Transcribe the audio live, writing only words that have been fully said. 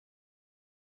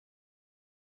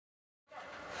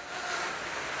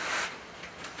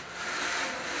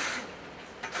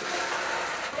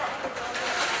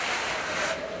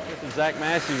is Zach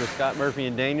Massey with Scott Murphy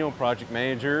and Daniel, project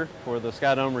manager for the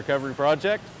Skydome Recovery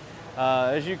Project.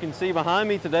 As you can see behind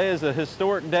me, today is a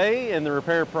historic day in the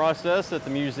repair process at the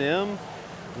museum.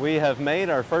 We have made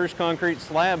our first concrete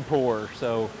slab pour.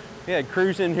 So we had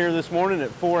crews in here this morning at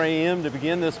 4 a.m. to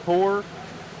begin this pour,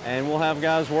 and we'll have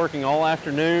guys working all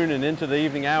afternoon and into the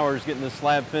evening hours getting this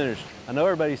slab finished. I know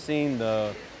everybody's seen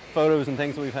the photos and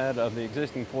things that we've had of the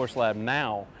existing floor slab.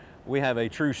 Now we have a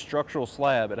true structural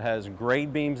slab. It has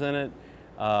grade beams in it.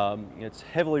 It's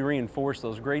heavily reinforced,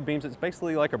 those grade beams. It's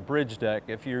basically like a bridge deck.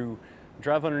 If you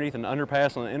drive underneath an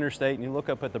underpass on the interstate and you look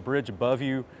up at the bridge above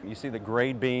you, you see the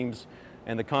grade beams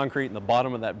and the concrete in the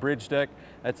bottom of that bridge deck.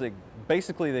 That's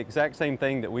basically the exact same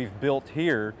thing that we've built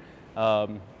here.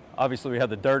 Obviously we have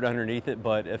the dirt underneath it,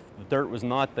 but if the dirt was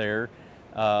not there,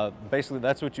 basically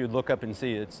that's what you'd look up and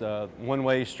see. It's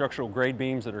one-way structural grade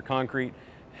beams that are concrete,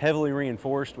 heavily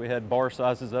reinforced. We had bar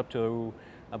sizes up to,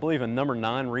 I believe, a number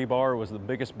 9 rebar was the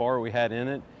biggest bar we had in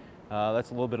it.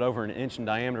 That's a little bit over an inch in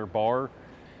diameter bar.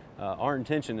 Our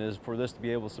intention is for this to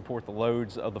be able to support the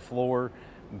loads of the floor,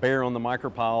 bear on the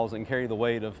micropiles, and carry the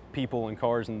weight of people and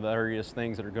cars and various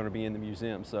things that are going to be in the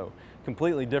museum. So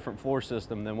completely different floor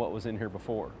system than what was in here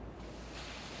before.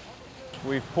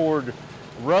 We've poured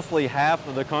roughly half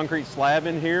of the concrete slab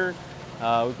in here.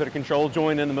 We put a control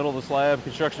joint in the middle of the slab,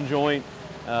 construction joint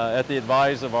at the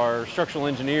advice of our structural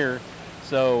engineer.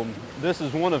 So this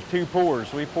is one of 2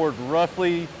 pours. We poured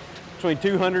roughly between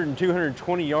 200 and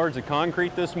 220 yards of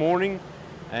concrete this morning,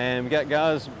 and we got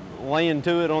guys laying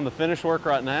to it on the finish work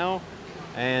right now,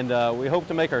 and we hope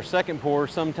to make our second pour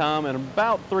sometime in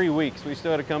about 3 weeks. We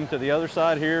still have to come to the other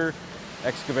side here,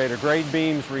 excavate our grade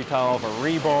beams, retile off our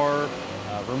rebar,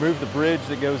 remove the bridge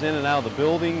that goes in and out of the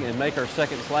building, and make our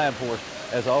second slab pour.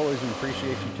 As always, we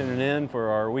appreciate you tuning in for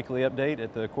our weekly update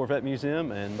at the Corvette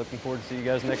Museum, and looking forward to see you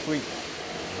guys next week.